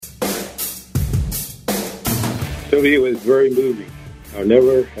To me, it was very moving. I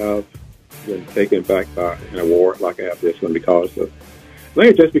never have been taken back by an award like I have this one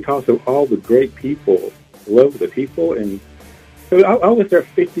maybe just because of all the great people, love the people. And so I was there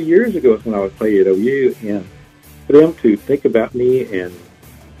 50 years ago when I was playing at OU, and for them to think about me and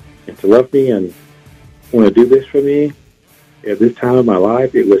to love me and want to do this for me at this time of my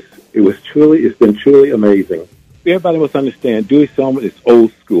life, it's been truly amazing. Everybody must understand, Dewey Selman is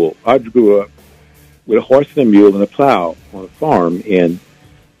old school. I grew up with a horse and a mule and a plow on a farm, and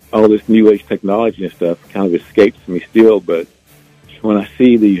all this new age technology and stuff kind of escapes me still. But when I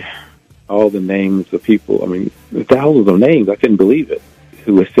see all the names of people, I mean, thousands of names, I couldn't believe it,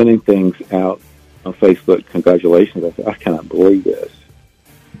 who were sending things out on Facebook, congratulations. I said, I cannot believe this.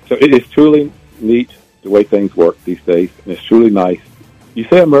 So it is truly neat the way things work these days, and it's truly nice. You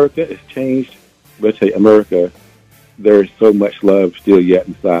say America has changed, but I say America, there is so much love still yet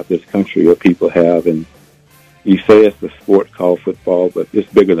inside this country that people have, and you say it's the sport called football, but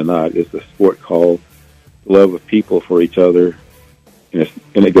it's bigger than that. It's the sport called love of people for each other, and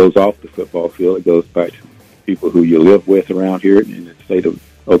it goes off the football field. It goes back to people who you live with around here in the state of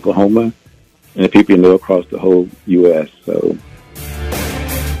Oklahoma, and the people you know across the whole U.S. So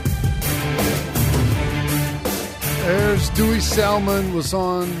there's Dewey Selman was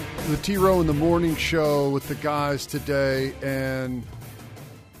on the T-Row in the Morning Show with the guys today, and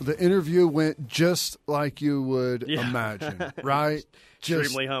the interview went just like you would imagine, right?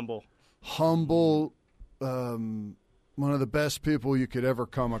 Extremely humble. Humble, one of the best people you could ever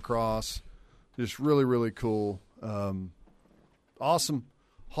come across. Just really, really cool. Awesome.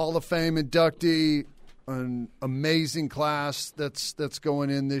 Hall of Fame inductee, an amazing class that's going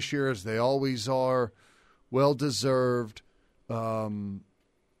in this year, as they always are. Well-deserved.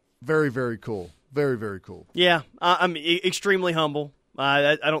 Very, very cool. Very, very cool. Yeah, I'm extremely humble.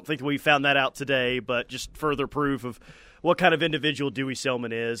 I don't think we found that out today, but just further proof of what kind of individual Dewey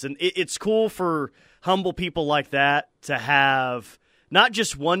Selman is. And it's cool for humble people like that to have not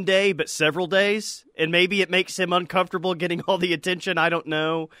just one day, but several days. And maybe it makes him uncomfortable getting all the attention. I don't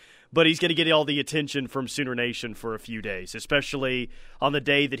know. But he's going to get all the attention from Sooner Nation for a few days, especially on the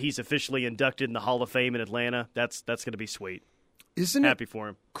day that he's officially inducted in the Hall of Fame in Atlanta. That's going to be sweet. Isn't Happy it for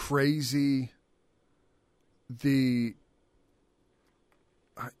him. Crazy?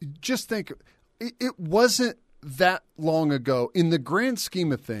 Just think, it wasn't that long ago. In the grand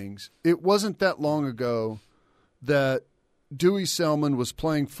scheme of things, it wasn't that long ago that Dewey Selman was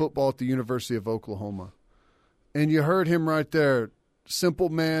playing football at the University of Oklahoma. And you heard him right there. Simple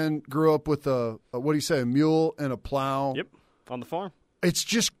man, grew up with a mule and a plow. Yep, on the farm. It's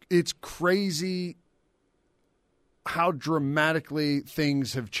crazy how dramatically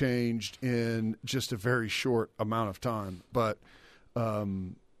things have changed in just a very short amount of time. But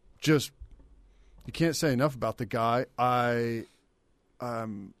just you can't say enough about the guy. I'm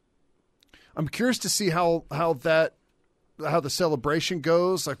curious to see how the celebration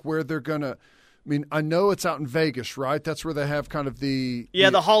goes, like where they're gonna. I mean, I know it's out in Vegas, right? That's where they have kind of the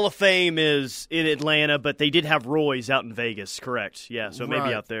Hall of Fame is in Atlanta, but they did have Roy's out in Vegas, correct? Yeah, so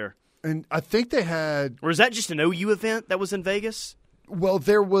maybe out there. And I think they had... Or is that just an OU event that was in Vegas? Well,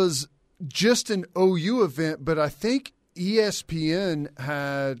 there was just an OU event, but I think ESPN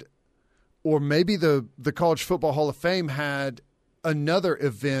had, or maybe the College Football Hall of Fame had another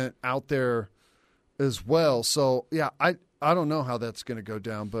event out there as well. So, yeah, I don't know how that's going to go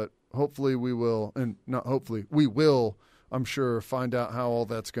down, but hopefully we will, and not hopefully, we will, I'm sure, find out how all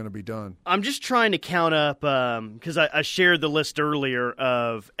that's going to be done. I'm just trying to count up, because I shared the list earlier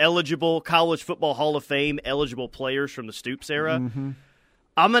of eligible College Football Hall of Fame eligible players from the Stoops era. Mm-hmm.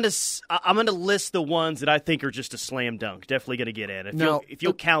 I'm gonna list the ones that I think are just a slam dunk. Definitely going to get in. If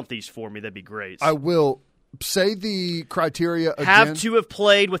you'll count these for me, that'd be great. I will. Say the criteria again. Have to have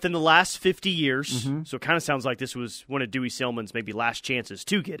played within the last 50 years. Mm-hmm. So it kind of sounds like this was one of Dewey Selman's maybe last chances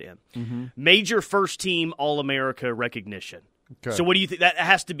to get in. Mm-hmm. Major first-team All-America recognition. Okay. So what do you think? That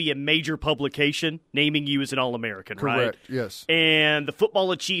has to be a major publication naming you as an All-American, right? Correct, yes. And the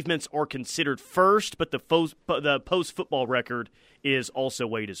football achievements are considered first, but the post-football record is also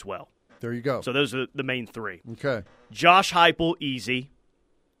weighed as well. There you go. So those are the main three. Okay. Josh Heupel, easy.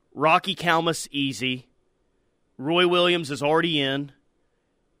 Rocky Kalmus, easy. Roy Williams is already in.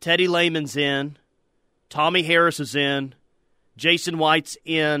 Teddy Lehman's in. Tommy Harris is in. Jason White's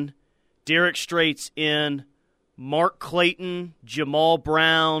in. Derek Strait's in. Mark Clayton, Jamal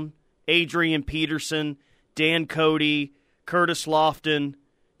Brown, Adrian Peterson, Dan Cody, Curtis Lofton,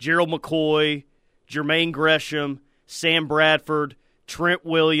 Gerald McCoy, Jermaine Gresham, Sam Bradford, Trent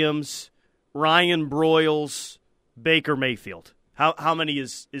Williams, Ryan Broyles, Baker Mayfield. How many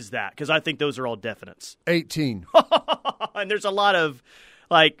is that? Because I think those are all definites. 18. And there's a lot of,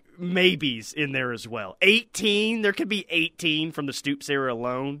 maybes in there as well. 18? There could be 18 from the Stoops era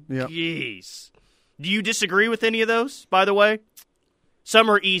alone. Yep. Jeez. Do you disagree with any of those, by the way? Some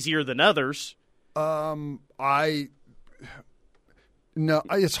are easier than others. No,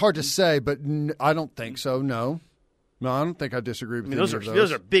 it's hard to say, but I don't think so, no. No, I don't think I disagree with any of those.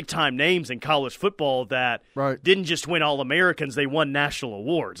 Those are big-time names in college football that right. didn't just win All-Americans, they won national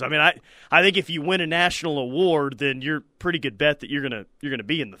awards. I mean, I think if you win a national award, then you're pretty good bet that you're gonna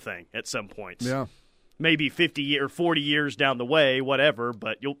be in the thing at some point. Yeah. Maybe 50 or 40 years down the way, whatever,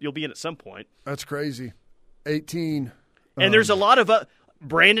 but you'll be in at some point. That's crazy. 18. And there's a lot of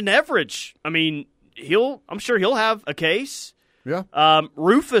Brandon Everidge. I mean, I'm sure he'll have a case. Yeah.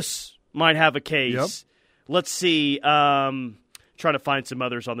 Rufus might have a case. Yep. Let's see. Trying to find some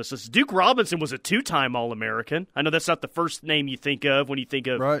others on this list. Duke Robinson was a 2-time All-American. I know that's not the first name you think of when you think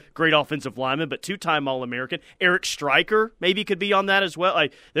of great offensive lineman, but 2-time All-American. Eric Stryker maybe could be on that as well.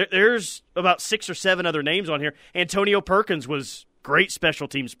 There's about 6 or 7 other names on here. Antonio Perkins was great special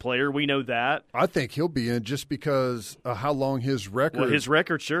teams player. We know that. I think he'll be in just because of how long his record. Well, his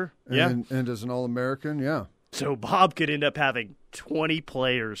record, sure. And as an All-American, yeah. So Bob could end up having 20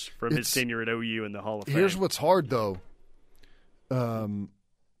 players from his tenure at OU in the Hall of Fame. Here's what's hard, though.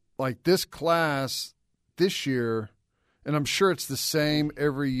 This class this year, and I'm sure it's the same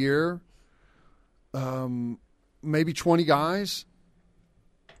every year, maybe 20 guys,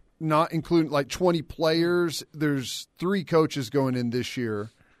 not including 20 players. There's 3 coaches going in this year,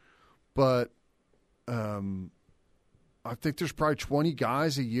 but I think there's probably 20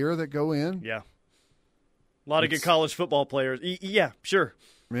 guys a year that go in. Yeah. A lot of good college football players. Yeah, sure.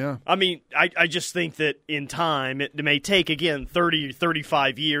 Yeah. I mean, I just think that in time, it may take, again, 30,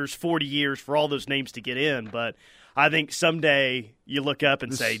 35 years, 40 years for all those names to get in. But I think someday you look up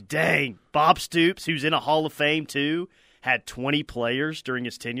and say, dang, Bob Stoops, who's in a Hall of Fame too, had 20 players during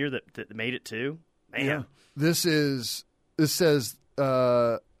his tenure that made it too. Man. Yeah. This says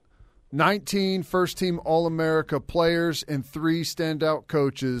 19 first-team All-America players and 3 standout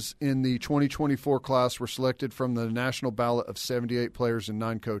coaches in the 2024 class were selected from the national ballot of 78 players and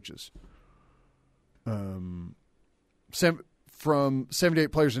 9 coaches. From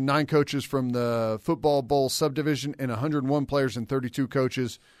 78 players and 9 coaches from the Football Bowl subdivision and 101 players and 32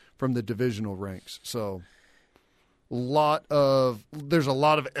 coaches from the divisional ranks. So there's a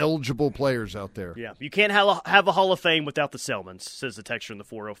lot of eligible players out there. Yeah, you can't have a Hall of Fame without the Selmans, says the texture in the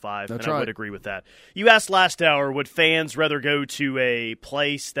 405, That's and right. I would agree with that. You asked last hour, would fans rather go to a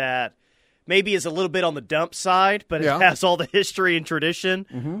place that maybe is a little bit on the dump side, but it has all the history and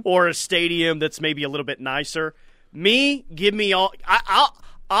tradition, or a stadium that's maybe a little bit nicer? Give me all.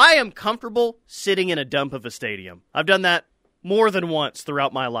 I am comfortable sitting in a dump of a stadium. I've done that more than once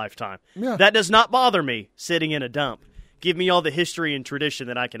throughout my lifetime. Yeah. That does not bother me, sitting in a dump. Give me all the history and tradition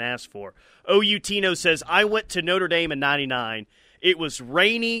that I can ask for. OU Tino says, I went to Notre Dame in 99. It was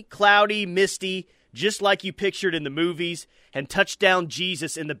rainy, cloudy, misty, just like you pictured in the movies, and touchdown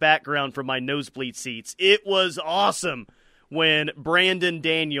Jesus in the background from my nosebleed seats. It was awesome when Brandon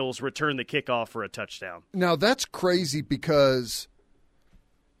Daniels returned the kickoff for a touchdown. Now, that's crazy because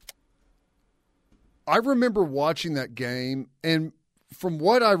I remember watching that game, and from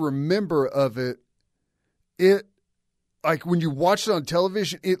what I remember of it, when you watched it on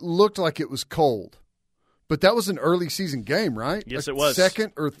television, it looked like it was cold. But that was an early season game, right? Yes, it was.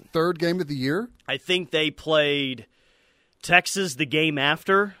 Second or third game of the year? I think they played Texas the game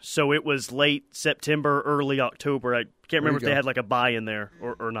after, so it was late September, early October. I can't remember if they had a bye in there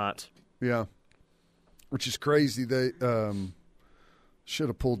or not. Yeah, which is crazy. They should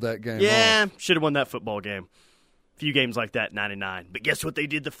have pulled that game Yeah, off. should have won that football game. A few games like that in 99. But guess what they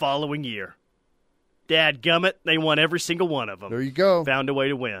did the following year? Dadgummit, they won every single one of them. There you go. Found a way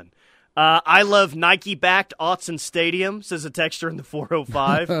to win. I love Nike-backed Autzen Stadium, says a texter in the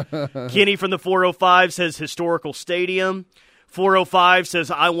 405. Kenny from the 405 says historical stadium. 405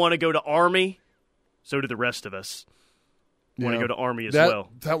 says, I want to go to Army. So do the rest of us. Want to go to Army as well.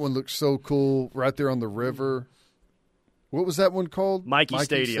 That one looks so cool right there on the river. What was that one called? Mikey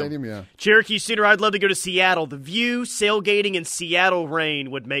Stadium. Yeah. Cherokee Sooner, I'd love to go to Seattle. The view, sailgating, and Seattle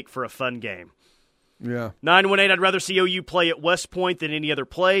rain would make for a fun game. Yeah. 918, I'd rather see OU play at West Point than any other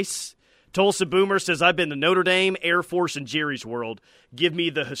place. Tulsa Boomer says, I've been to Notre Dame, Air Force, and Jerry's World. Give me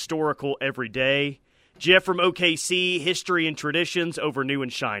the historical every day. Jeff from OKC, history and traditions over new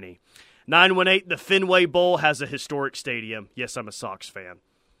and shiny. 918, the Fenway Bowl has a historic stadium. Yes, I'm a Sox fan.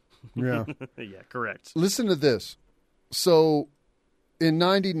 Yeah. Yeah, correct. Listen to this. So in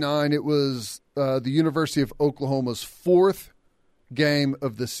 99, it was the University of Oklahoma's 4th game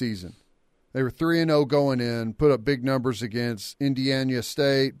of the season. They were 3-0 going in, put up big numbers against Indiana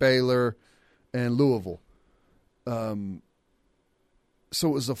State, Baylor, and Louisville. So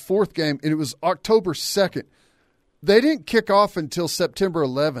it was the fourth game, and it was October 2nd. They didn't kick off until September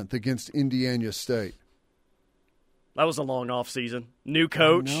 11th against Indiana State. That was a long off season. New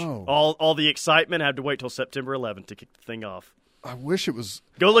coach, all the excitement, had to wait till September 11th to kick the thing off. I wish it was.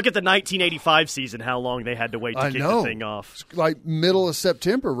 Go look at the 1985 season, how long they had to wait to kick the thing off. Like middle of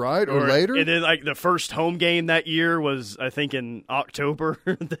September, right? Or later? And then like the first home game that year was, I think, in October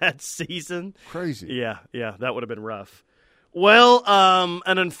that season. Crazy. Yeah, that would have been rough. Well,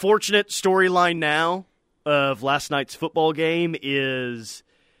 an unfortunate storyline now of last night's football game is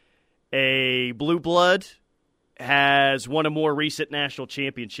a Blueblood has won a more recent national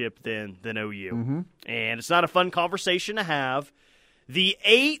championship than OU. Mm-hmm. And it's not a fun conversation to have.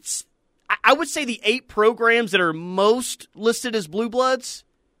 I would say the 8 programs that are most listed as Bluebloods,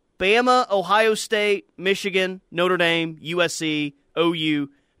 Bama, Ohio State, Michigan, Notre Dame, USC,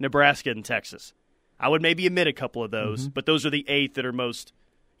 OU, Nebraska, and Texas. I would maybe omit a couple of those, but those are the 8 that are most,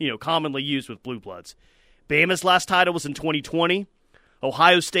 commonly used with Bluebloods. Bama's last title was in 2020.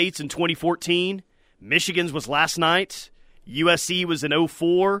 Ohio State's in 2014. Michigan's was last night. USC was in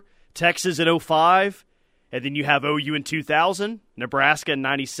 2004. Texas in 2005. And then you have OU in 2000, Nebraska in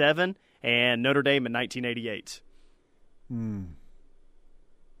 97, and Notre Dame in 1988.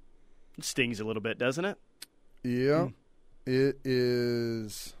 It stings a little bit, doesn't it? Yeah. It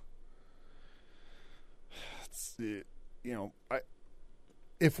is.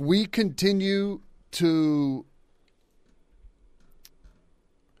 If we continue to,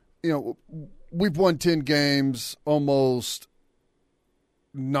 we've won 10 games almost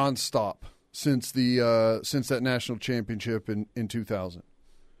nonstop since that national championship in 2000.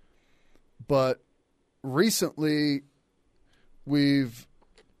 But recently, we've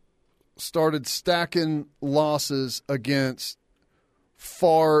started stacking losses against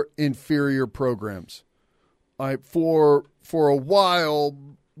far inferior programs. For a while,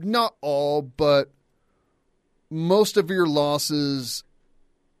 not all, but most of your losses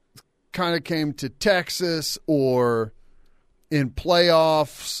kind of came to Texas or in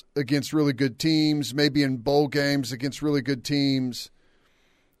playoffs against really good teams, maybe in bowl games against really good teams.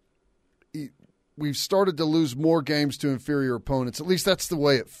 We've started to lose more games to inferior opponents. At least that's the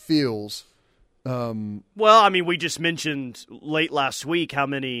way it feels. We just mentioned late last week how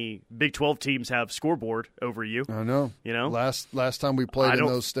many Big 12 teams have scoreboard over you. I know. Last time we played in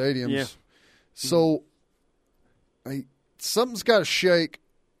those stadiums. Yeah. So something's got to shake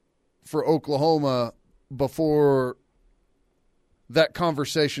for Oklahoma before that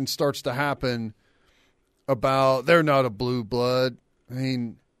conversation starts to happen about they're not a blue blood.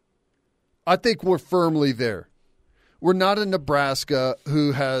 I think we're firmly there. We're not in Nebraska,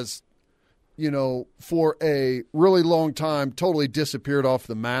 who has, for a really long time totally disappeared off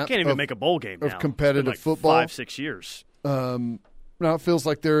the map. Can't even make a bowl game of now. Competitive football. 5-6 years. Now it feels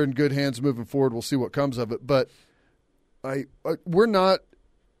like they're in good hands moving forward. We'll see what comes of it. But we're not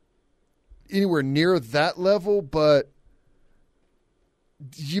anywhere near that level, but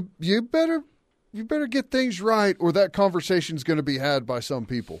you better get things right, or that conversation's going to be had by some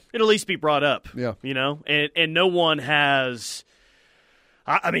people. It'll at least be brought up. Yeah. And no one has.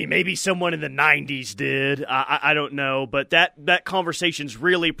 Maybe someone in the 90s did. I don't know. But that conversation's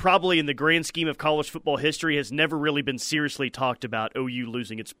really, probably in the grand scheme of college football history, has never really been seriously talked about, OU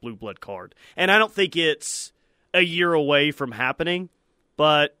losing its blue blood card. And I don't think it's a year away from happening.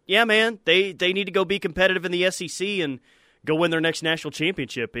 But, yeah, man, they need to go be competitive in the SEC and go win their next national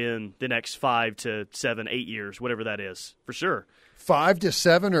championship in the next 5 to 7, 8 years, whatever that is, for sure. 5 to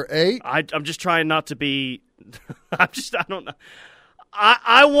 7 or 8? I'm just trying not to be – I don't know.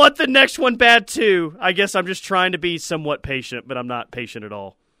 I want the next one bad too. I guess I'm just trying to be somewhat patient, but I'm not patient at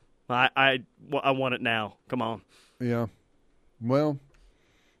all. I want it now. Come on. Yeah. Well,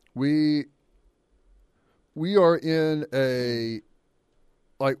 we are in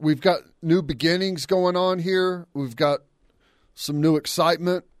we've got new beginnings going on here. We've got some new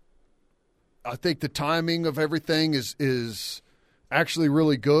excitement. I think the timing of everything is actually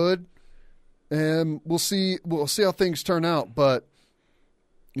really good, and we'll see how things turn out. But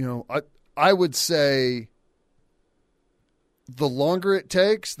I would say the longer it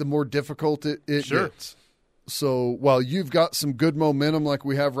takes, the more difficult it gets. So while you've got some good momentum like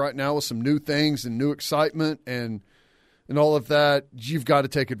we have right now with some new things and new excitement and all of that, you've got to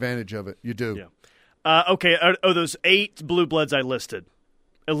take advantage of it. You do. Yeah. Okay. Those 8 blue bloods I listed,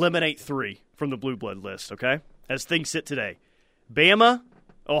 eliminate 3 from the blue blood list, okay? As things sit today. Bama,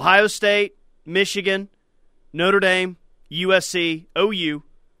 Ohio State, Michigan, Notre Dame, USC, OU,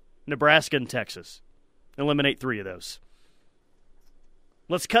 Nebraska, and Texas. Eliminate 3 of those.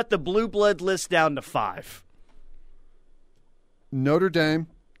 Let's cut the blue blood list down to 5. Notre Dame.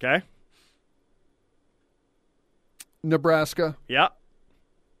 Okay. Nebraska. Yeah.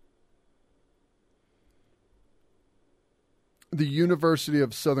 The University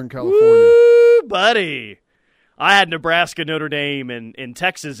of Southern California. Woo, buddy. I had Nebraska, Notre Dame, and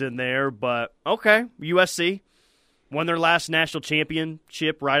Texas in there, but okay. USC won their last national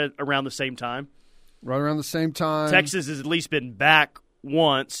championship right around the same time. Right around the same time. Texas has at least been back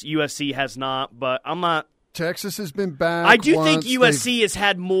once. USC has not, but I'm not. Think USC has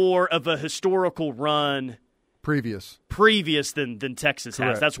had more of a historical run previous than Texas Correct.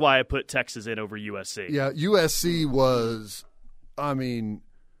 has. That's why I put Texas in over USC. Yeah, USC was,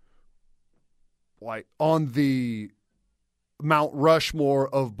 like on the Mount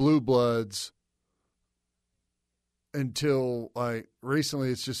Rushmore of Blue Bloods until like recently.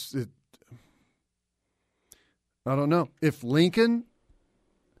 It's just I don't know if Lincoln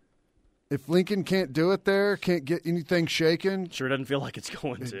can't do it there, can't get anything shaken. Sure doesn't feel like it's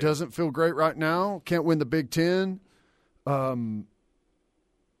going to. It doesn't feel great right now. Can't win the Big Ten.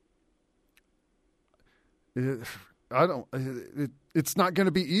 It's not going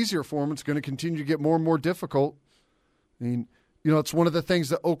to be easier for them. It's going to continue to get more and more difficult. I mean, it's one of the things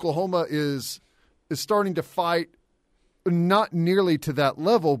that Oklahoma is starting to fight, not nearly to that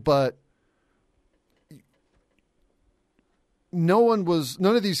level, but none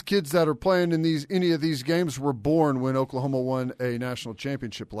of these kids that are playing in any of these games were born when Oklahoma won a national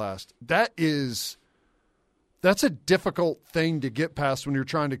championship last. That's a difficult thing to get past when you're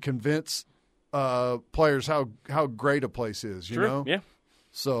trying to convince players how great a place is, you know? Yeah.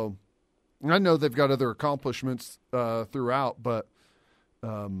 So I know they've got other accomplishments throughout, but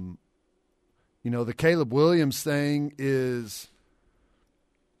the Caleb Williams thing is,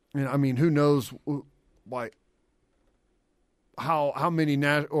 who knows like how many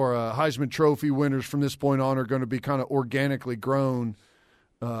Heisman Trophy winners from this point on are going to be kind of organically grown.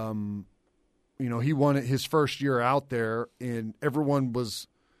 He won it his first year out there, and everyone was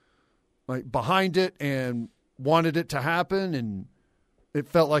like behind it and wanted it to happen, and it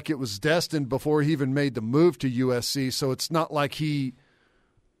felt like it was destined before he even made the move to USC. So it's not like he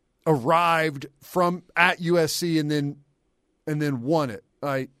arrived at USC and then won it.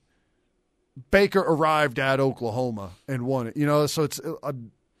 Like Baker arrived at Oklahoma and won it. So it's a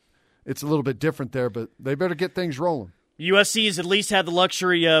little bit different there, but they better get things rolling. USC has at least had the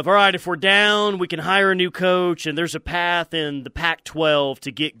luxury of, all right, if we're down, we can hire a new coach, and there's a path in the Pac-12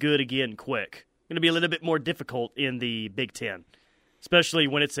 to get good again quick. Going to be a little bit more difficult in the Big Ten, especially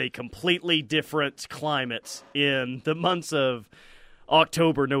when it's a completely different climate in the months of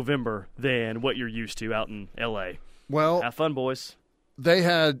October, November than what you're used to out in L.A. Well, have fun, boys. They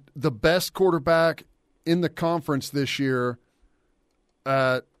had the best quarterback in the conference this year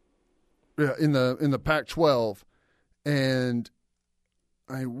in the Pac-12. And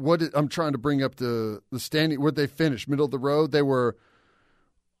I'm trying to bring up the standing. Where'd they finish? Middle of the road? They were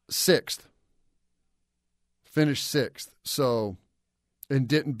 6th. Finished 6th. So, and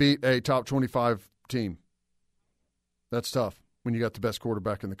didn't beat a top 25 team. That's tough when you got the best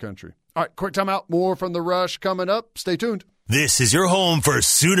quarterback in the country. All right, quick timeout. More from The Rush coming up. Stay tuned. This is your home for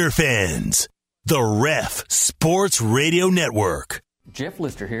Sooner fans. The Ref Sports Radio Network. Jeff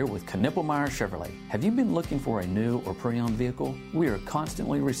Lister here with Knippelmeyer Chevrolet. Have you been looking for a new or pre-owned vehicle? We are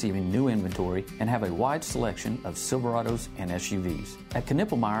constantly receiving new inventory and have a wide selection of Silverados and SUVs. At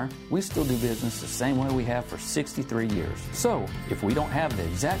Knippelmeyer, we still do business the same way we have for 63 years. So, if we don't have the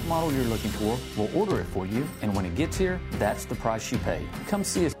exact model you're looking for, we'll order it for you, and when it gets here, that's the price you pay. Come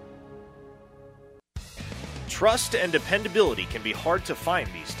see us. Trust and dependability can be hard to find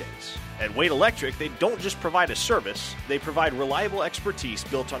these days. At Wade Electric, they don't just provide a service, they provide reliable expertise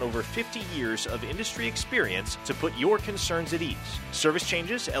built on over 50 years of industry experience to put your concerns at ease. Service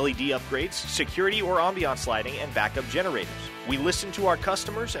changes, LED upgrades, security or ambiance lighting, and backup generators. We listen to our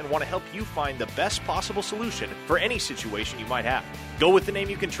customers and want to help you find the best possible solution for any situation you might have. Go with the name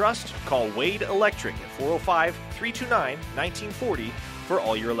you can trust. Call Wade Electric at 405-329-1940 for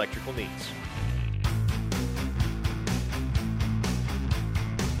all your electrical needs.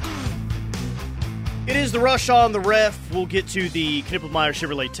 It is The Rush on the Ref. We'll get to the Knippelmeyer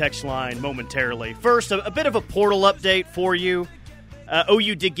Chevrolet text line momentarily. First, a bit of a portal update for you.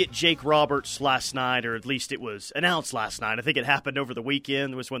 OU did get Jake Roberts last night, or at least it was announced last night. I think it happened over the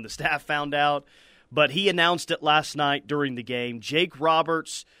weekend was when the staff found out. But he announced it last night during the game. Jake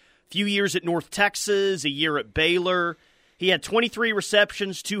Roberts, a few years at North Texas, a year at Baylor. He had 23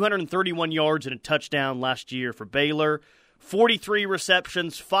 receptions, 231 yards, and a touchdown last year for Baylor. 43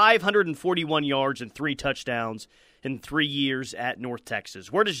 receptions, 541 yards, and 3 touchdowns in 3 years at North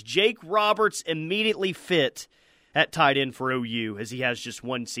Texas. Where does Jake Roberts immediately fit at tight end for OU as he has just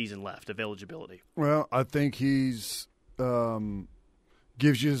 1 season left of eligibility? Well, I think he's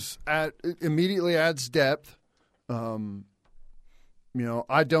immediately adds depth. I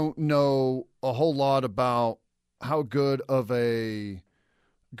don't know a whole lot about how good of a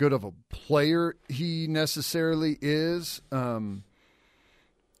player he necessarily is.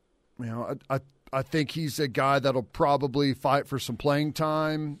 I think he's a guy that'll probably fight for some playing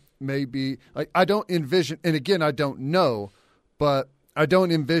time. Maybe I don't envision, and again, I don't know, but I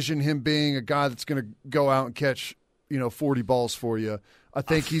don't envision him being a guy that's going to go out and catch 40 balls for you. I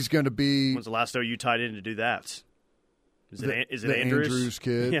think he's going to be. When's the last OU tight end to do that? Is it the Andrews? Andrews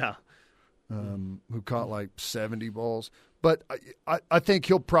kid? Yeah. Who caught like 70 balls. But I think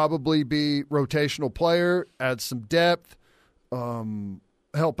he'll probably be rotational player, add some depth,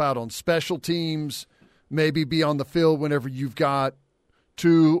 help out on special teams, maybe be on the field whenever you've got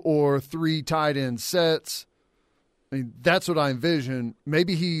 2 or 3 tight end sets. I mean, that's what I envision.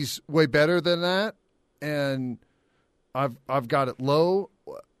 Maybe he's way better than that, and I've got it low.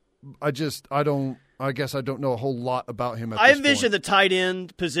 I guess I don't know a whole lot about him at this point. I envision the tight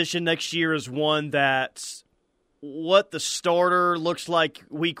end position next year as one that's what the starter looks like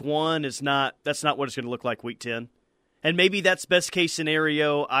week 1 that's not what it's going to look like week 10. And maybe that's best case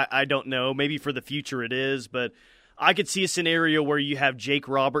scenario. I don't know. Maybe for the future it is, but I could see a scenario where you have Jake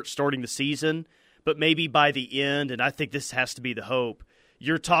Roberts starting the season, but maybe by the end, and I think this has to be the hope,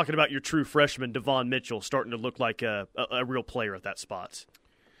 you're talking about your true freshman, Devon Mitchell, starting to look like a real player at that spot.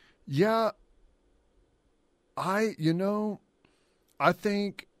 Yeah. I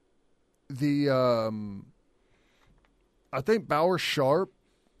think Bauer Sharp.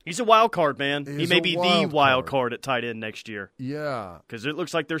 He's a wild card, man. He may be the wild card card at tight end next year. Yeah. Because it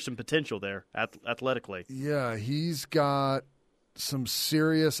looks like there's some potential there athletically. Yeah, he's got some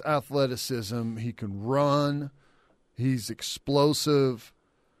serious athleticism. He can run. He's explosive.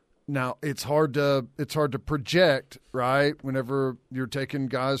 Now, it's hard to project, right? Whenever you're taking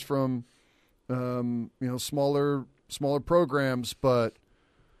guys from smaller programs, but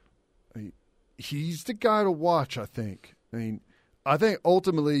he's the guy to watch, I think. I think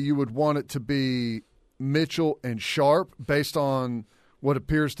ultimately you would want it to be Mitchell and Sharp based on what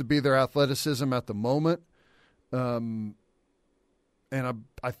appears to be their athleticism at the moment. And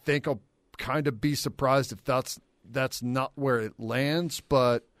I think I'll kind of be surprised if that's not where it lands,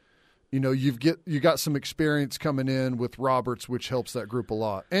 but you got some experience coming in with Roberts, which helps that group a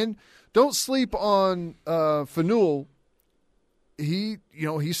lot. And don't sleep on Faneuil. He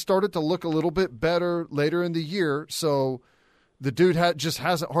started to look a little bit better later in the year. So the dude just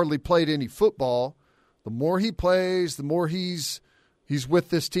hasn't hardly played any football. The more he plays, the more he's with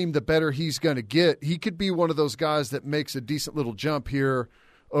this team, the better he's going to get. He could be one of those guys that makes a decent little jump here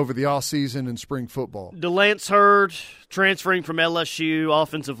over the offseason and spring football. DeLance Hurd, transferring from LSU,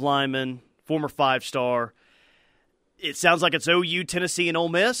 offensive lineman, former 5-star. It sounds like it's OU, Tennessee, and Ole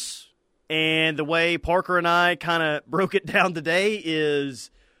Miss. And the way Parker and I kind of broke it down today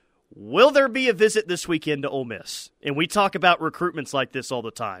is, will there be a visit this weekend to Ole Miss? And we talk about recruitments like this all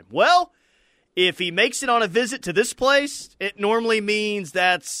the time. Well, if he makes it on a visit to this place, it normally means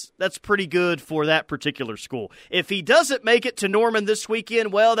that's pretty good for that particular school. If he doesn't make it to Norman this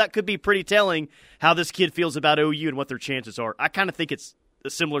weekend, well, that could be pretty telling how this kid feels about OU and what their chances are. I kind of think it's a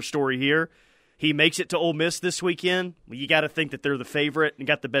similar story here. He makes it to Ole Miss this weekend, well, you got to think that they're the favorite and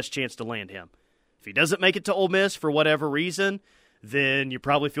got the best chance to land him. If he doesn't make it to Ole Miss for whatever reason, then you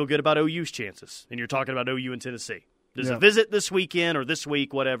probably feel good about OU's chances, and you're talking about OU and Tennessee. Does a visit this weekend or this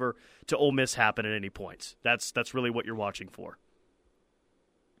week, whatever, to Ole Miss happen at any point? That's really what you're watching for.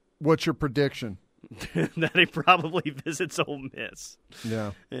 What's your prediction? That he probably visits Ole Miss.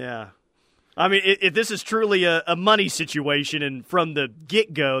 Yeah. Yeah. I mean, if this is truly a money situation, and from the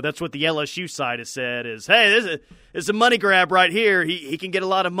get-go, that's what the LSU side has said is, hey, this is a money grab right here. He can get a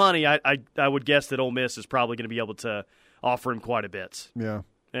lot of money. I would guess that Ole Miss is probably going to be able to offer him quite a bit. Yeah.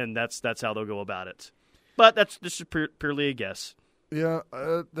 And that's how they'll go about it. But this is purely a guess. Yeah,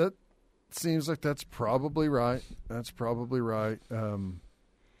 that seems like that's probably right. That's probably right. I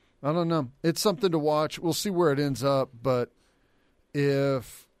don't know. It's something to watch. We'll see where it ends up. But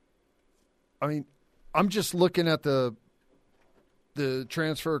I'm just looking at the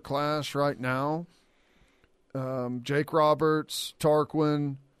transfer class right now. Jake Roberts,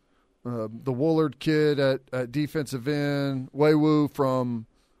 Tarquin, the Woolard kid at defensive end, Waywu from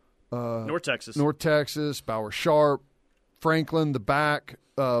North Texas, Bauer Sharp, Franklin, the back,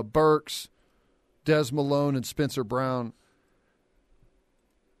 Burks, Des Malone, and Spencer Brown.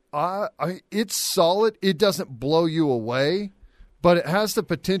 It's solid. It doesn't blow you away, but it has the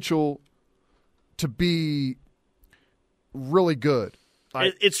potential to be really good.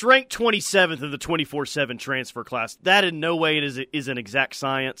 It's ranked 27th in the 24/7 transfer class. That in no way is an exact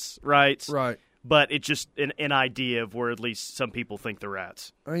science, right? Right. But it's just an idea of where at least some people think they're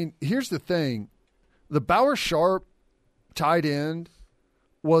at. I mean, here's the thing. The Bauer Sharp tight end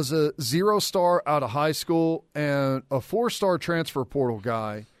was a 0-star out of high school and a 4-star transfer portal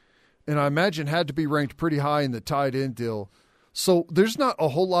guy, and I imagine had to be ranked pretty high in the tight end deal. So there's not a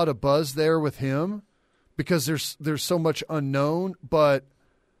whole lot of buzz there with him because there's so much unknown, but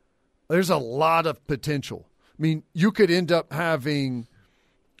there's a lot of potential. I mean, you could end up having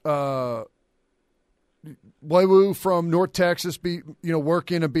Wewu from North Texas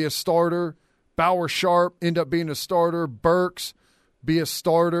work in and be a starter. Bauer Sharp end up being a starter. Burks be a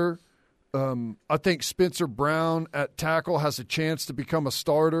starter. I think Spencer Brown at tackle has a chance to become a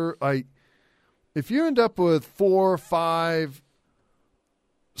starter. If you end up with 4 or 5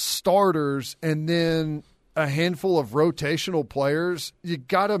 starters and then a handful of rotational players, you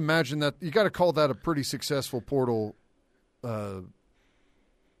got to imagine that you got to call that a pretty successful portal,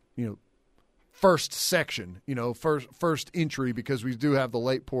 first section, first entry, because we do have the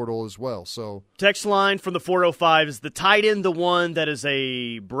late portal as well. So text line from the 405 is the tight end the one that is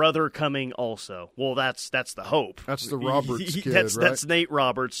a brother coming also. Well, that's the hope. That's the Roberts kid, right? That's Nate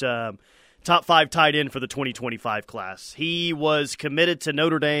Roberts, top 5 tight end for the 2025 class. He was committed to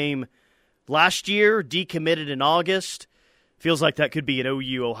Notre Dame last year, decommitted in August. Feels like that could be an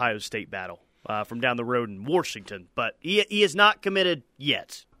OU-Ohio State battle from down the road in Washington. But he is not committed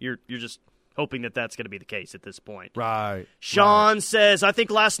yet. You're just hoping that that's going to be the case at this point. Right. Sean says, I think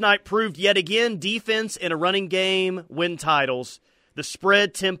last night proved yet again defense in a running game win titles. The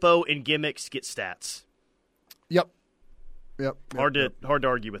spread, tempo, and gimmicks get stats. Yep. Hard to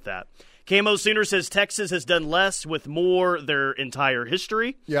argue with that. Camo Sooner says Texas has done less with more their entire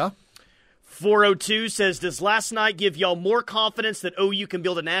history. Yeah. 402 says, does last night give y'all more confidence that OU can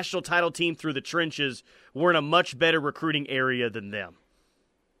build a national title team through the trenches? We're in a much better recruiting area than them.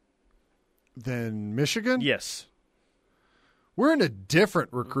 Than Michigan? Yes. We're in a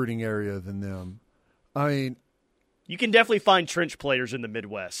different recruiting area than them. I mean, you can definitely find trench players in the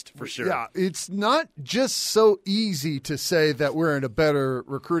Midwest, for sure. Yeah, it's not just so easy to say that we're in a better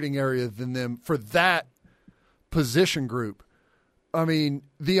recruiting area than them for that position group. I mean,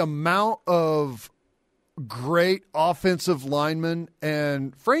 the amount of great offensive linemen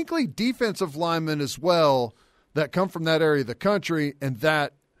and, frankly, defensive linemen as well that come from that area of the country, and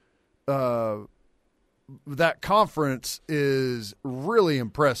that conference is really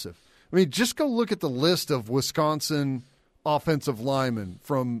impressive. I mean, just go look at the list of Wisconsin offensive linemen,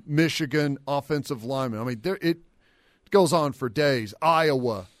 from Michigan offensive linemen. I mean, it goes on for days.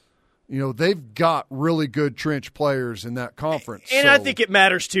 Iowa. They've got really good trench players in that conference. And I think it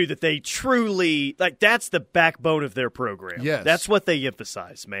matters, too, that they truly, that's the backbone of their program. Yes. That's what they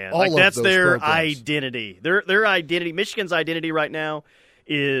emphasize, man. All of that's those their programs. identity. Their identity, Michigan's identity right now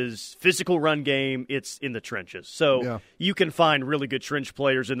is physical run game. It's in the trenches. So you can find really good trench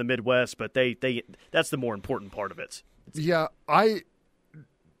players in the Midwest, but that's the more important part of it. Yeah,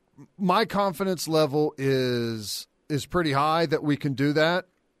 my confidence level is pretty high that we can do that.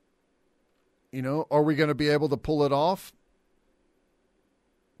 Are we going to be able to pull it off?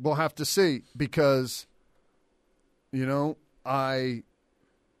 We'll have to see, because, one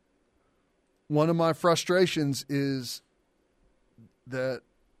of my frustrations is that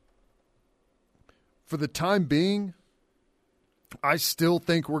for the time being, I still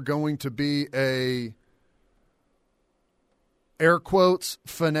think we're going to be a, air quotes,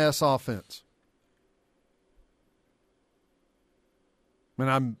 finesse offense. And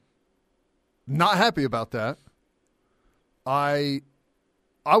I'm not happy about that. I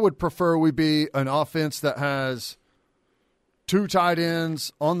would prefer we be an offense that has 2 tight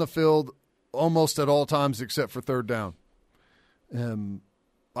ends on the field almost at all times except for third down.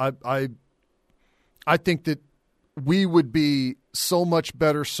 I think that we would be so much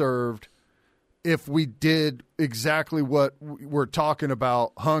better served if we did exactly what we're talking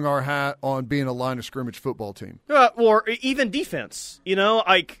about, hung our hat on being a line of scrimmage football team. Or even defense.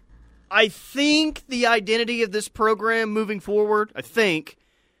 I think the identity of this program moving forward,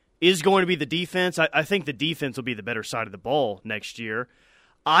 is going to be the defense. I think the defense will be the better side of the ball next year.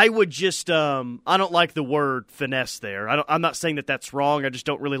 I would just I don't like the word finesse there. I'm not saying that that's wrong. I just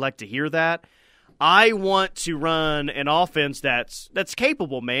don't really like to hear that. I want to run an offense that's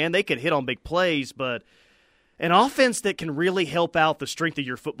capable, man. They can hit on big plays, but an offense that can really help out the strength of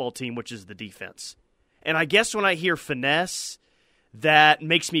your football team, which is the defense. And I guess when I hear finesse, that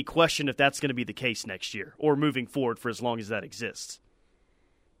makes me question if that's going to be the case next year or moving forward for as long as that exists.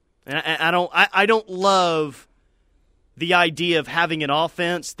 And I don't love the idea of having an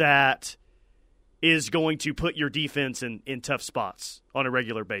offense that is going to put your defense in tough spots on a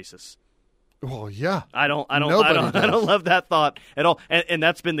regular basis. Well, yeah. I don't love that thought at all. And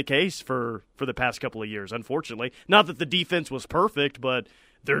that's been the case for the past couple of years, unfortunately. Not that the defense was perfect, but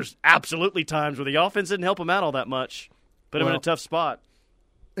there's absolutely times where the offense didn't help them out all that much. Put them in a tough spot.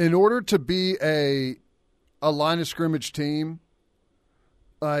 In order to be a line of scrimmage team,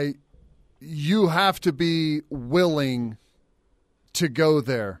 you have to be willing to go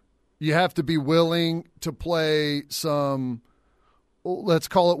there. You have to be willing to play some, let's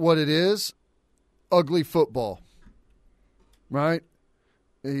call it what it is, ugly football, right?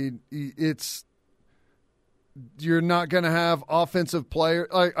 It's you're not going to have offensive players.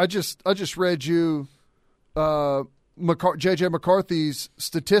 I just read you J.J. McCarthy's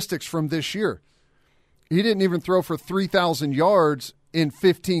statistics from this year. He didn't even throw for 3,000 yards in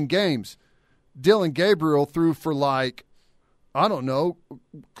 15 games. Dylan Gabriel threw for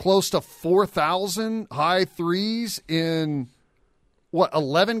close to 4,000 high threes in,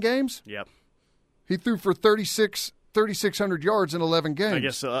 11 games? Yep. He threw for 3,600 yards in 11 games. I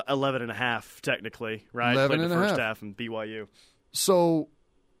guess 11 and a half, technically, right? 11 Played and the a first half. half in BYU. So,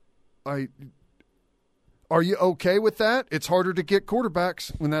 are you okay with that? It's harder to get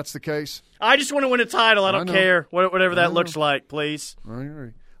quarterbacks when that's the case. I just want to win a title. I don't care. Whatever that looks like, please.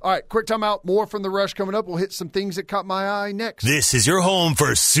 All right, quick timeout. More from The Rush coming up. We'll hit some things that caught my eye next. This is your home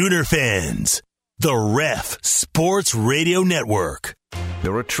for Sooner fans. The Ref Sports Radio Network.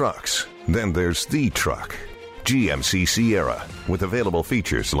 There are trucks. Then there's the truck. GMC Sierra, with available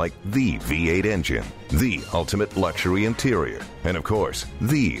features like the V8 engine, the ultimate luxury interior, and of course,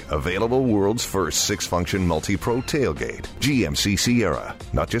 the available world's first 6-function multi-pro tailgate. GMC Sierra,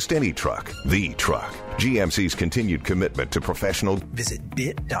 not just any truck, the truck. GMC's continued commitment to professional. Visit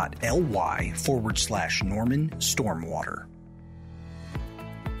bit.ly/Norman Stormwater.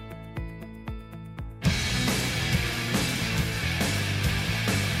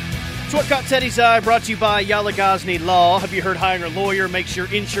 So what caught Teddy's eye, brought to you by Yalagazni Law. Have you heard hiring a lawyer makes your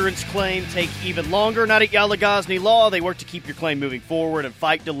insurance claim take even longer? Not at Yalagazni Law. They work to keep your claim moving forward and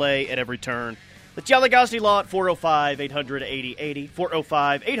fight delay at every turn. That's Yalagazni Law at 405-800-8080.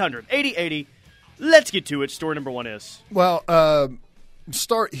 405-800-8080. Let's get to it. Story number one is. Well,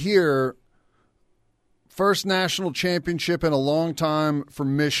 start here. First national championship in a long time for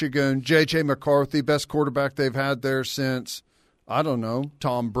Michigan. J.J. McCarthy, best quarterback they've had there since,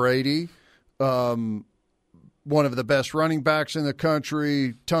 Tom Brady. One of the best running backs in the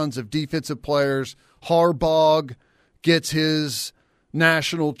country. Tons of defensive players. Harbaugh gets his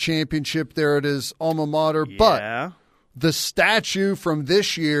national championship there at his alma mater. Yeah. But the statue from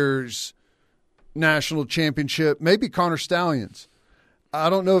this year's national championship, maybe Connor Stalions. I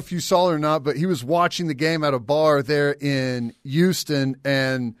don't know if you saw it or not, but he was watching the game at a bar there in Houston,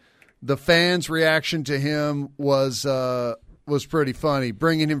 and the fans' reaction to him was pretty funny.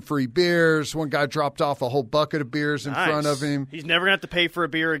 Bringing him free beers. One guy dropped off a whole bucket of beers in front of him. He's never going to have to pay for a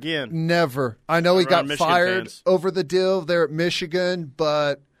beer again. Never. I know he got Michigan fired fans. over the deal there at Michigan,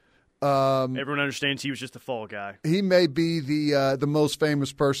 but everyone understands he was just a fall guy. he may be the most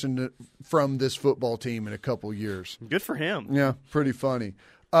famous person from this football team in a couple years. Good for him. Yeah, pretty funny.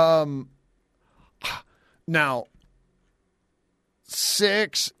 Now,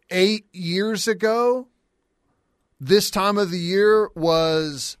 6-8 years ago, this time of the year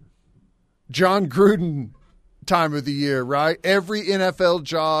was John Gruden time of the year, right? Every NFL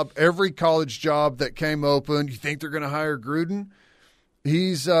job, every college job that came open, you think they're going to hire Gruden?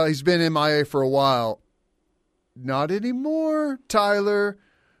 He's been MIA for a while. Not anymore, Tyler.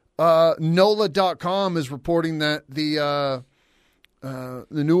 NOLA.com is reporting that the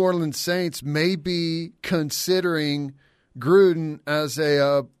New Orleans Saints may be considering Gruden as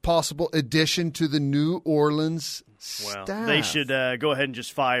a possible addition to the New Orleans staff. Well, they should go ahead and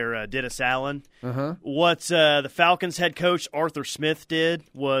just fire Dennis Allen. Uh-huh. What the Falcons head coach Arthur Smith did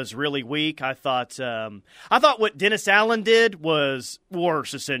was really weak. I thought what Dennis Allen did was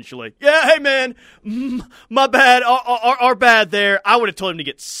worse, essentially. Yeah, hey, man, my bad, our bad there. I would have told him to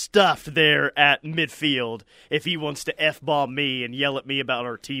get stuffed there at midfield if he wants to F-bomb me and yell at me about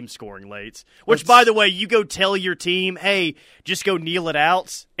our team scoring late. Which, by the way, you go tell your team, hey, just go kneel it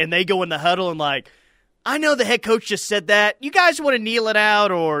out, and they go in the huddle and I know the head coach just said that. You guys want to kneel it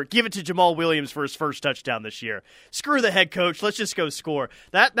out or give it to Jamal Williams for his first touchdown this year. Screw the head coach. Let's just go score.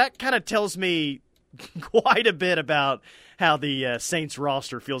 That kind of tells me quite a bit about how the Saints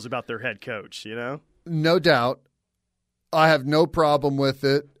roster feels about their head coach, you know? No doubt. I have no problem with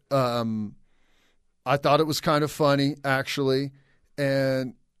it. I thought it was kind of funny, actually.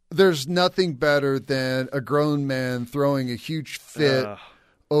 And there's nothing better than a grown man throwing a huge fit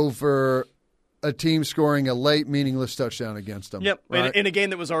over a team scoring a late, meaningless touchdown against them. Yep, right? in a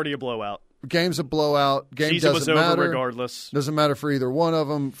game that was already a blowout. Game's a blowout. Game Season doesn't was over matter. regardless. Doesn't matter for either one of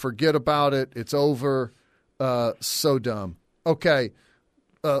them. Forget about it. It's over. So dumb. Okay.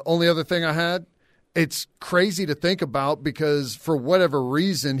 Only other thing I had, it's crazy to think about because for whatever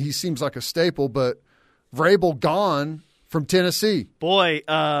reason, he seems like a staple, but Vrabel gone from Tennessee. Boy,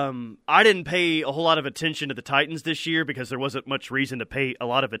 I didn't pay a whole lot of attention to the Titans this year because there wasn't much reason to pay a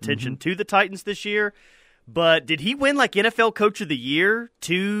lot of attention to the Titans this year. But did he win like NFL Coach of the Year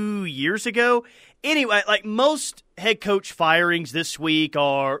 2 years ago? Anyway, like most head coach firings this week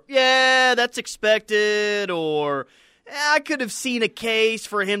are, yeah, that's expected, or I could have seen a case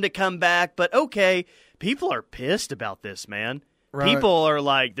for him to come back, but okay, people are pissed about this, man. Right. People are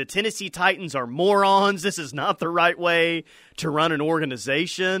like, the Tennessee Titans are morons. This is not the right way to run an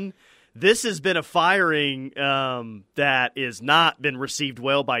organization. This has been a firing that has not been received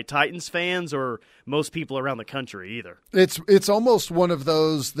well by Titans fans or most people around the country either. It's almost one of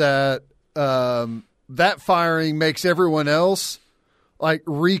those that that firing makes everyone else like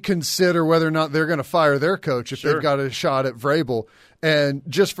reconsider whether or not they're going to fire their coach if they've got a shot at Vrabel. And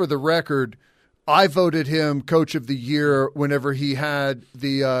just for the record, I voted him Coach of the Year whenever he had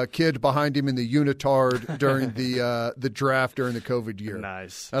the kid behind him in the unitard during the draft during the COVID year.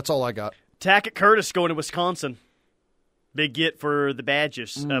 Nice. That's all I got. Tackett Curtis going to Wisconsin. Big get for the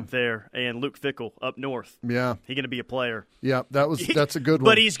Badgers up there, and Luke Fickell up north. Yeah. He's going to be a player. Yeah, that's a good one.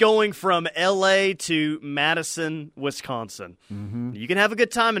 But he's going from L.A. to Madison, Wisconsin. Mm-hmm. You can have a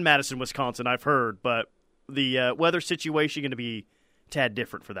good time in Madison, Wisconsin, I've heard, but the weather situation going to be tad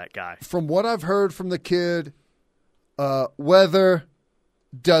different for that guy. From what I've heard from the kid, weather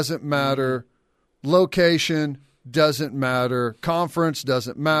doesn't matter, location doesn't matter, conference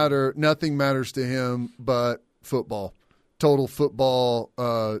doesn't matter, nothing matters to him but football. Total football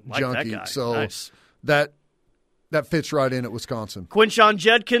junkie. That guy. So nice. that fits right in at Wisconsin. Quinshon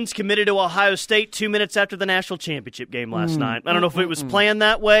Judkins committed to Ohio State 2 minutes after the national championship game last night. I don't know if it was planned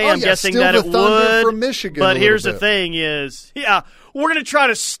that way. I'm guessing that it would. From Michigan but here's the thing is, we're going to try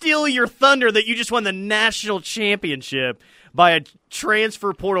to steal your thunder that you just won the national championship by a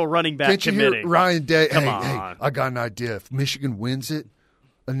transfer portal running back Can't you committing. Hear Ryan Day? Come hey, on. I got an idea. If Michigan wins it,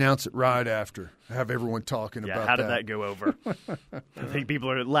 announce it right after. Have everyone talking about that. How did that go over? I think people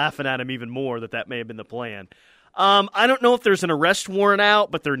are laughing at him even more that may have been the plan. I don't know if there's an arrest warrant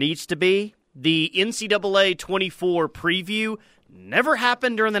out, but there needs to be. The NCAA 24 preview never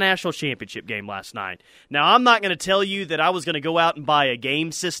happened during the national championship game last night. Now, I'm not going to tell you that I was going to go out and buy a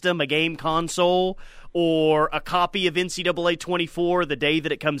game system, a game console, or a copy of NCAA 24 the day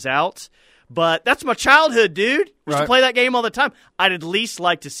that it comes out. But that's my childhood, dude. I used to play that game all the time. I'd at least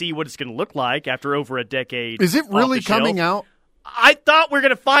like to see what it's going to look like after over a decade. Is it really coming out? I thought we were going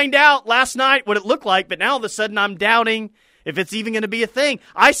to find out last night what it looked like, but now all of a sudden I'm doubting if it's even going to be a thing.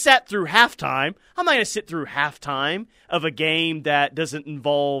 I sat through halftime. I'm not going to sit through halftime of a game that doesn't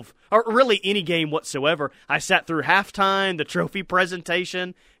involve, or really any game whatsoever. I sat through halftime, the trophy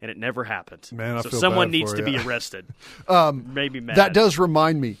presentation, and it never happened. Man, I so feel someone bad needs for to you. be arrested. Maybe mad. That does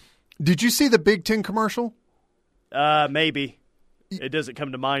remind me. Did you see the Big Ten commercial? Maybe. It doesn't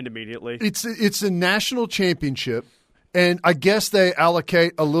come to mind immediately. It's a national championship, and I guess they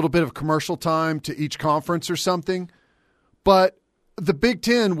allocate a little bit of commercial time to each conference or something. But the Big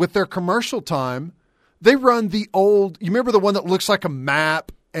Ten, with their commercial time, they run the old – you remember the one that looks like a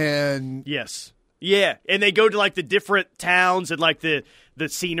map? And yes. Yeah, and they go to like the different towns and like the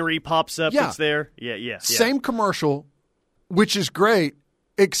scenery pops up that's there. Yeah. Same commercial, which is great,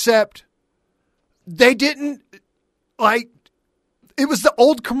 except they didn't like – it was the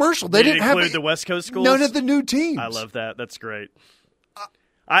old commercial. They didn't include have the West Coast schools? None of the new teams. I love that. That's great.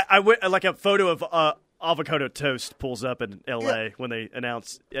 I went like a photo of avocado toast pulls up in L.A. when they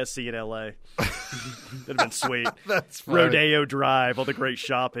announce SC in L.A. That'd have been sweet. That's funny. Rodeo Drive, all the great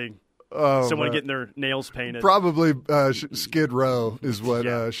shopping. Someone getting their nails painted. Probably Skid Row is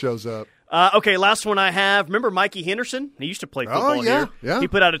what shows up. Okay, last one I have. Remember Mikey Henderson? He used to play football here. Yeah. He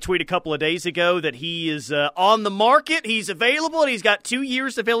put out a tweet a couple of days ago that he is on the market, he's available, and he's got 2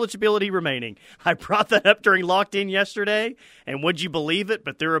 years of eligibility remaining. I brought that up during Locked In yesterday, and would you believe it?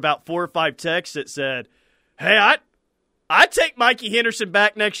 But there were about 4 or 5 texts that said, hey, I'd take Mikey Henderson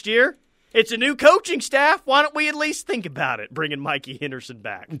back next year. It's a new coaching staff. Why don't we at least think about it, bringing Mikey Henderson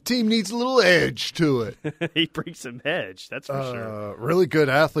back? The team needs a little edge to it. He brings some edge, that's for sure. Really good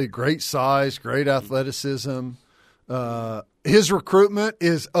athlete, great size, great athleticism. His recruitment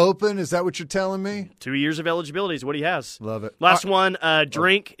is open. Is that what you're telling me? 2 years of eligibility is what he has. Love it. Last one,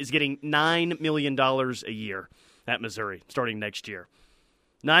 Drink is getting $9 million a year at Missouri starting next year.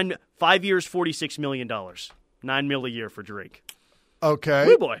 5 years, $46 million. $9 million a year for Drink. Okay.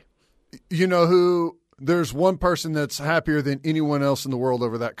 Woo boy. You know who? There's one person that's happier than anyone else in the world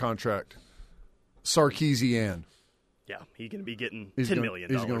over that contract. Sarkisian. Yeah, he's going to be getting $10 million.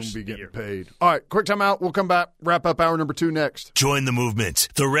 He's going to be getting paid. All right, quick time out. We'll come back, wrap up hour number 2 next. Join the movement.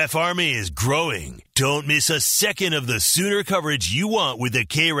 The Ref Army is growing. Don't miss a second of the Sooner coverage you want with the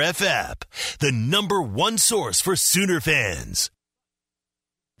KREF app, the #1 source for Sooner fans.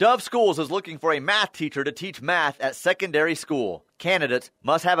 Dove Schools is looking for a math teacher to teach math at secondary school. Candidates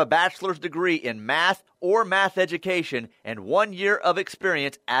must have a bachelor's degree in math or math education and 1 year of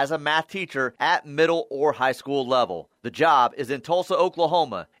experience as a math teacher at middle or high school level. The job is in Tulsa,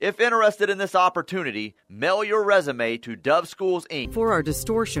 Oklahoma. If interested in this opportunity, mail your resume to Dove Schools, Inc. For our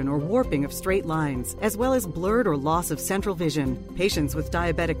distortion or warping of straight lines, as well as blurred or loss of central vision, patients with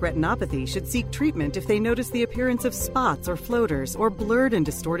diabetic retinopathy should seek treatment if they notice the appearance of spots or floaters or blurred and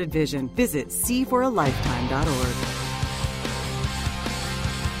distorted vision. Visit seeforalifetime.org.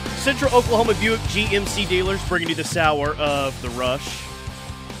 Central Oklahoma Buick GMC dealers bringing you this hour of The Rush.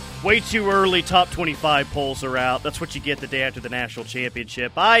 Way too early top 25 polls are out. That's what you get the day after the national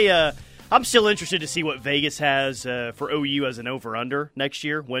championship. I'm still interested to see what Vegas has for OU as an over-under next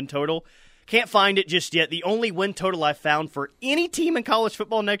year, win total. Can't find it just yet. The only win total I found for any team in college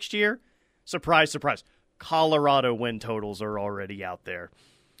football next year, surprise, surprise, Colorado win totals are already out there.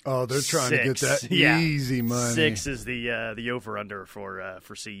 Oh, they're trying to get that easy money. 6 is the over-under for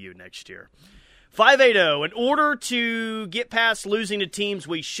CU next year. 580, in order to get past losing to teams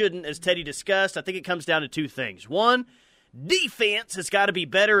we shouldn't, as Teddy discussed, I think it comes down to 2 things. 1, defense has got to be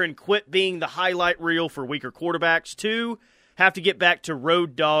better and quit being the highlight reel for weaker quarterbacks. 2, have to get back to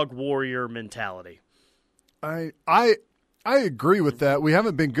road dog warrior mentality. I agree with that. We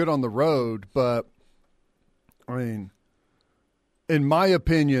haven't been good on the road, but, I mean, in my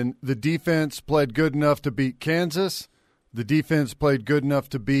opinion, the defense played good enough to beat Kansas. The defense played good enough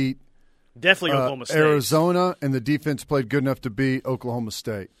to beat definitely Oklahoma State, Arizona, and the defense played good enough to beat Oklahoma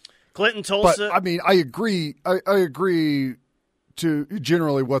State. Clinton, Tulsa. But, I mean, I agree. I agree to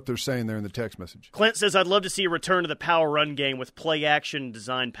generally what they're saying there in the text message. Clint says, I'd love to see a return to the power run game with play action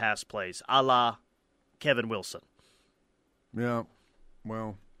design pass plays, a la Kevin Wilson. Yeah,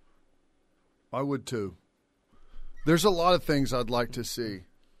 well, I would too. There's a lot of things I'd like to see.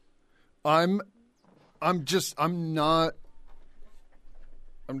 I'm just not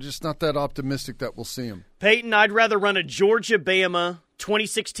that optimistic that we'll see him. Peyton, I'd rather run a Georgia-Bama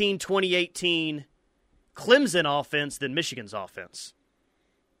 2016-2018 Clemson offense than Michigan's offense.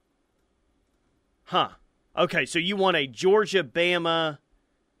 Huh. Okay, so you want a Georgia-Bama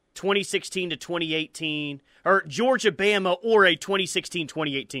 2016 to 2018, or Georgia-Bama or a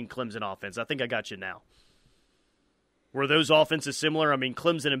 2016-2018 Clemson offense. I think I got you now. Were those offenses similar? I mean,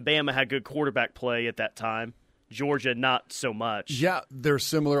 Clemson and Bama had good quarterback play at that time. Georgia, not so much. Yeah, they're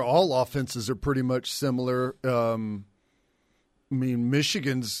similar. All offenses are pretty much similar. I mean,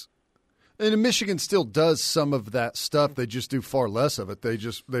 Michigan still does some of that stuff. They just do far less of it. They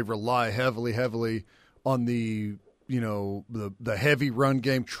rely heavily on the heavy run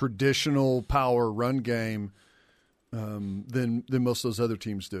game, traditional power run game than most of those other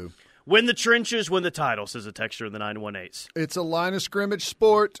teams do. Win the trenches, win the title, says a texter in the 918s. It's a line of scrimmage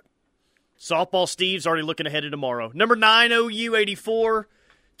sport. Softball Steve's already looking ahead to tomorrow. Number 9, OU 84,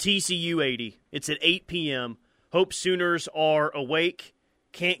 TCU 80. It's at 8 p.m. Hope Sooners are awake.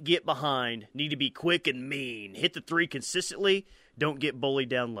 Can't get behind. Need to be quick and mean. Hit the 3 consistently. Don't get bullied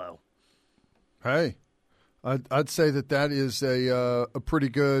down low. Hey, I'd say that is a pretty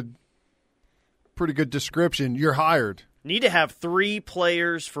good description. You're hired. Need to have 3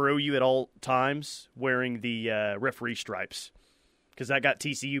 players for OU at all times wearing the referee stripes, because that got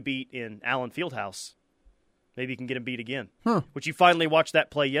TCU beat in Allen Fieldhouse. Maybe you can get him beat again. Huh. Which you finally watched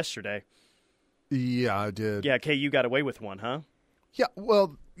that play yesterday. Yeah, I did. Yeah, KU got away with one, huh? Yeah,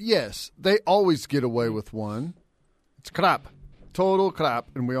 well, yes. They always get away with one. It's crap. Total crap,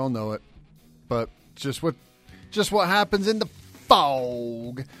 and we all know it. But just what happens in the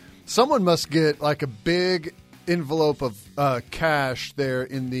fog. Someone must get like a big envelope of cash there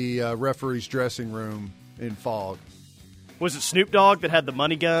in the referee's dressing room in fog. Was it Snoop Dogg that had the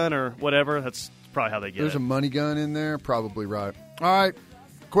money gun or whatever? That's probably how they get There's it. a money gun in there? Probably right. All right,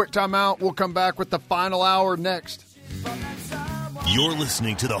 quick timeout. We'll come back with the final hour next. You're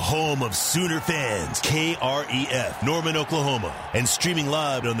listening to the home of Sooner fans, KREF, Norman, Oklahoma, and streaming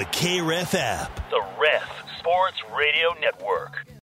live on the KREF app. The Ref Sports Radio Network.